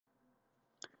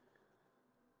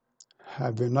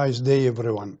Have a nice day,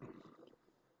 everyone.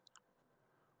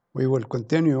 We will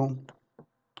continue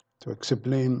to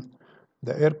explain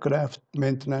the aircraft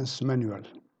maintenance manual.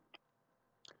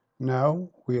 Now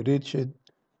we reached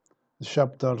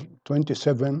chapter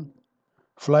 27,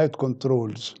 flight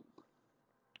controls.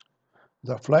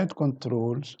 The flight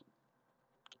controls,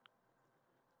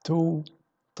 two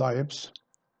types.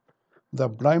 The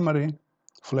primary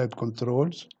flight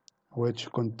controls, which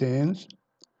contains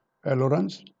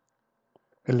ailerons,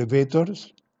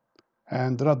 elevators,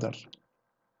 and rudder.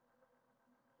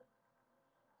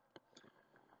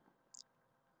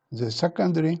 The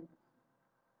secondary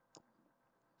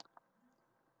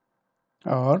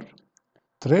are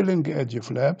trailing edge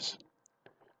flaps,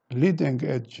 leading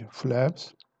edge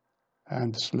flaps,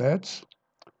 and slats,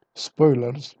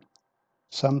 spoilers,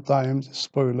 sometimes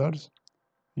spoilers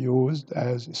used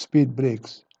as speed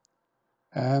brakes,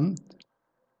 and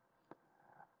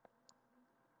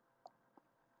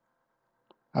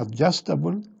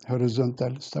adjustable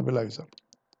horizontal stabilizer.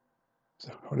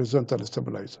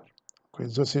 Okay,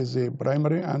 this is the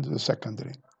primary and the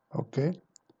secondary. Okay.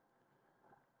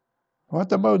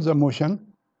 What about the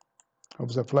motion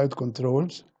of the flight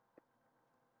controls?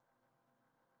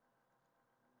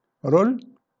 Roll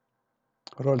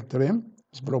trim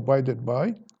is provided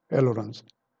by ailerons.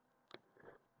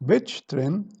 Pitch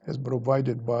trim is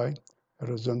provided by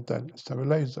horizontal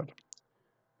stabilizer.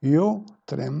 Yaw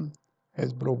trim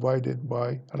is provided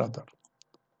by rudder.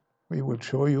 We will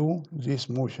show you these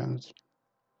motions.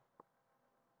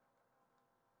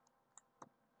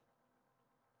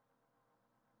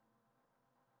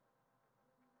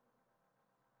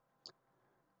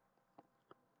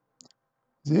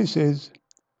 This is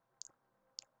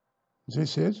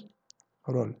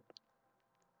roll.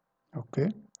 Okay.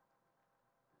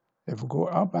 If we go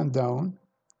up and down,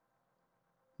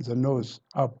 the nose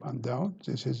up and down,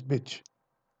 this is pitch.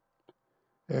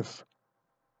 If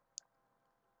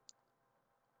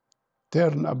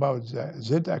turn about the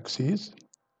z-axis,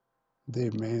 they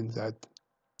mean that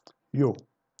yaw.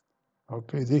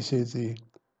 Okay, this is the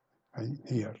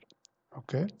here.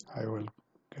 Okay, I will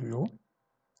give you.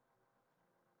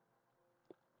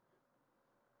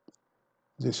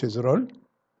 This is roll.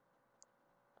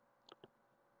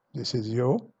 This is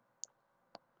yaw.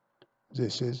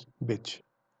 This is pitch.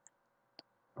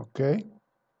 Okay.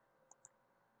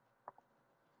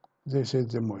 This is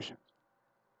the motion.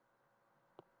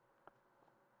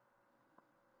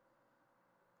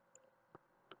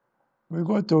 We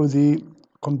go to the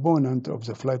component of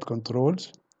the flight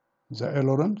controls, the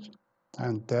ailerons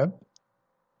and tab.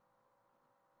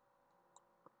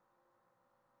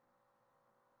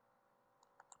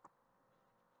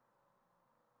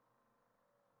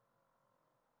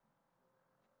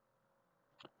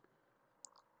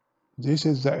 This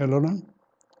is the aileron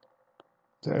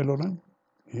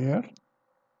here.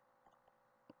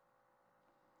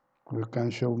 We can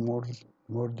show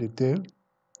more detail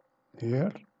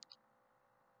here.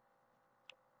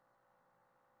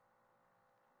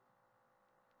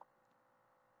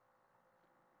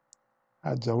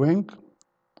 At the wing,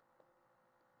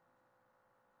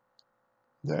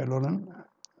 the aileron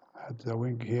at the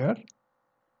wing here,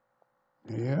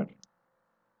 here,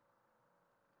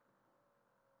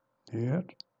 here,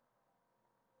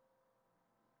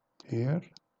 here.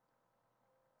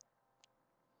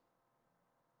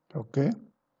 Okay,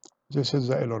 this is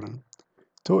the aileron.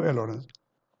 Two ailerons.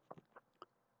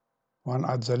 One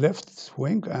at the left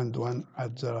wing and one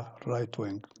at the right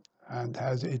wing, and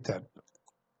has a tab.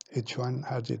 Each one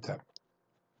has a tab.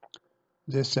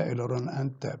 This is the aileron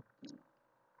and tab.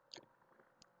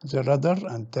 The rudder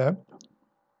and tab.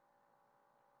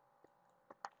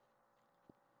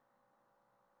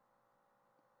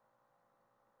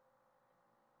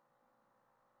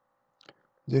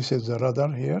 This is the rudder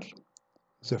here,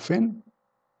 the fin,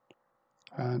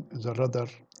 and the rudder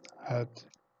at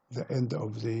the end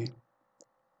of the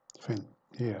fin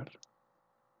here.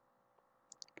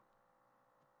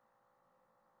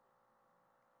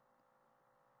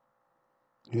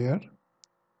 Here,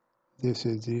 this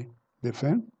is the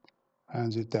fin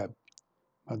and the tab,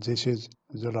 but this is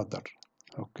the rudder.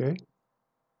 Okay,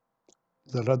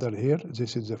 the rudder here,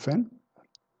 this is the fin,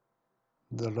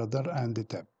 the rudder and the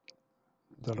tab.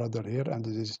 The rudder here and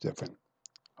this is the fin.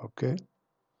 Okay,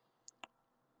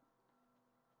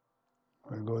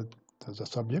 we go to the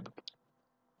subject.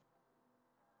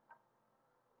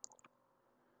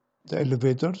 The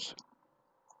elevators,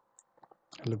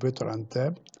 elevator and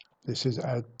tab. This is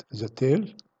at the tail,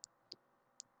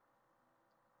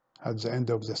 at the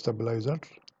end of the stabilizer.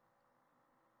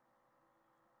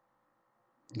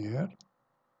 Here.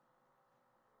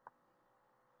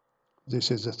 This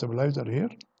is the stabilizer here,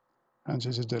 and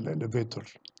this is the elevator,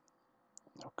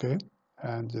 okay,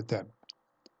 and the tab.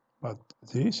 But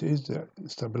this is the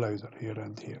stabilizer here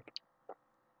and here,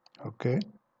 okay.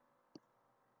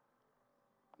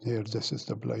 Here, this is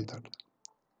the stabilizer.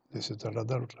 This is the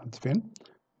rudder and fin.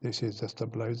 This is the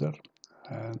stabilizer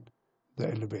and the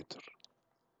elevator.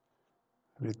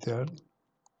 Return.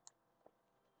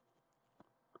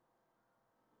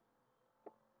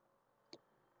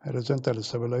 Horizontal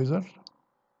stabilizer.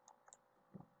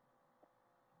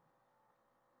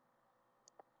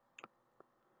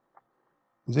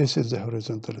 This is the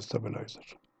horizontal stabilizer.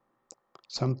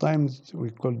 Sometimes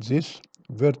we call this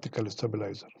vertical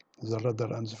stabilizer. The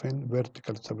rudder and the fin,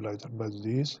 vertical stabilizer. But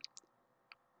this,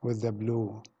 with the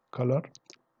blue color,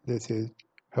 this is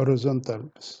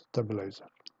horizontal stabilizer.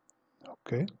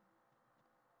 Okay.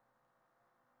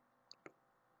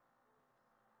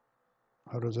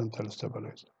 Horizontal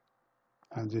stabilizer.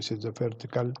 And this is the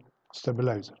vertical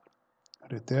stabilizer.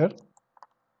 Return.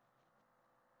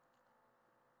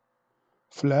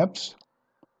 Flaps.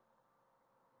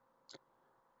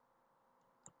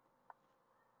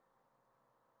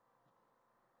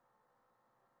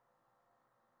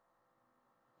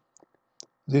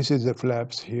 This is the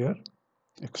flaps here,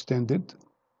 extended.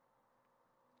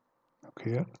 Look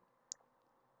here.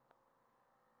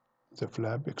 The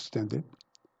flap extended.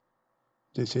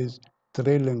 This is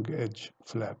trailing edge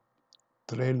flap.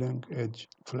 Trailing edge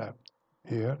flap.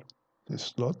 Here, the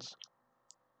slots.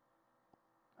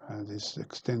 And this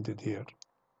extended here.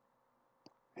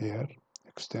 Here,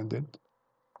 extended.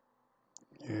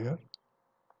 Here.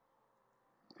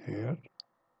 Here.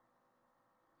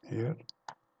 Here.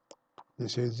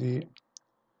 This is the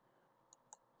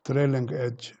trailing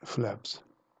edge flaps.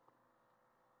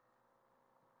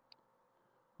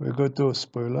 We go to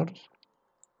spoilers.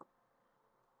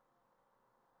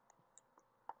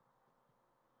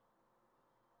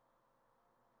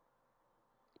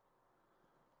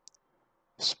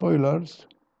 Spoilers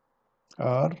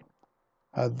are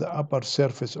at the upper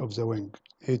surface of the wing.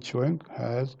 Each wing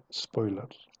has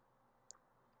spoilers.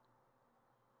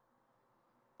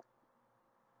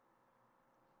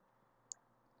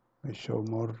 We show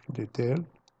more detail.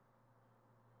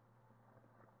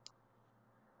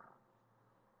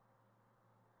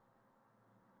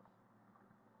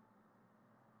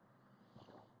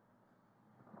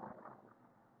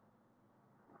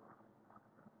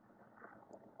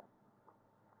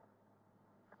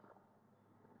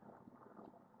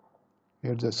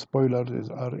 Here the spoilers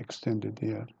are extended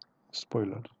here.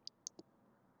 Spoilers.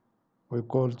 We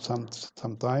call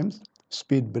sometimes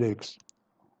speed brakes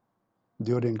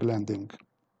during landing.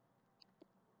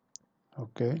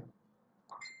 Okay.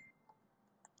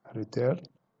 Return.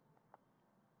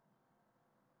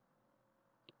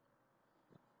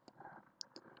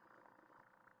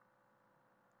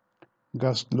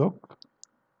 Just look.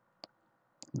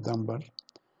 Damper.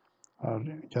 Or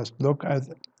just look at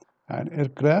an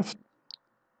aircraft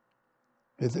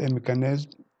is a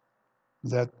mechanism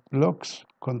that blocks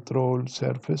control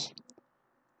surface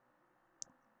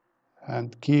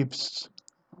and keeps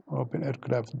open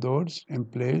aircraft doors in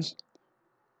place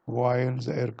while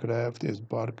the aircraft is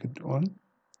parked on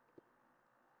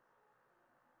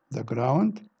the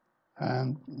ground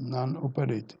and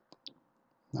non-operation.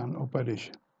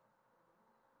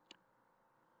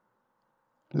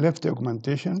 Lift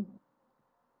augmentation.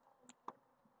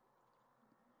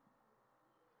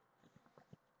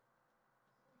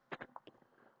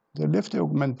 The lift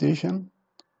augmentation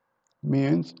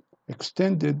means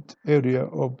extended area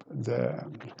of the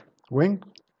wing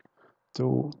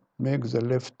to make the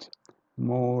lift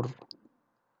more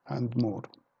and more.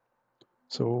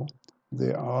 So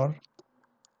they are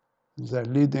the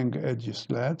leading edge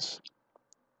slats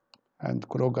and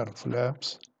Kroger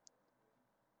flaps,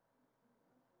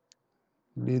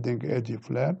 leading edge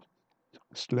flap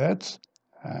slats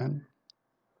and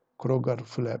Kroger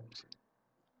flaps,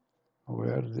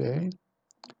 where they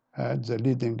at the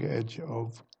leading edge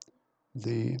of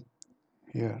the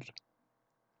here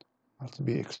must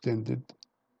be extended.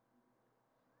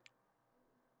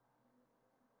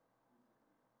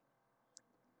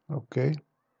 Okay.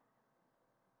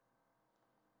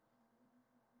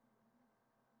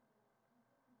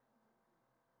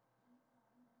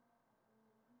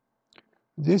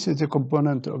 This is a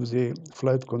component of the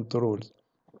flight controls.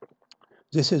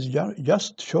 This is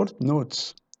just short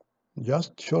notes,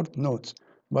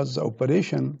 but the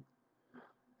operation,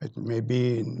 it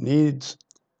maybe needs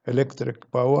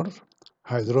electric power,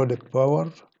 hydraulic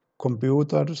power,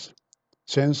 computers,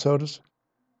 sensors,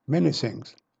 many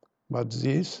things. But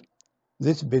this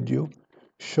video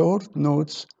short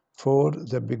notes for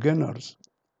the beginners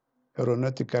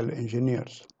aeronautical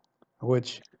engineers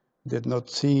which did not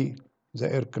see the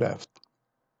aircraft.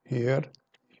 Here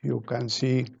you can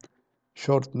see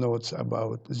short notes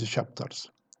about the chapters.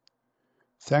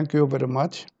 Thank you very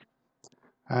much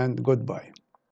and goodbye.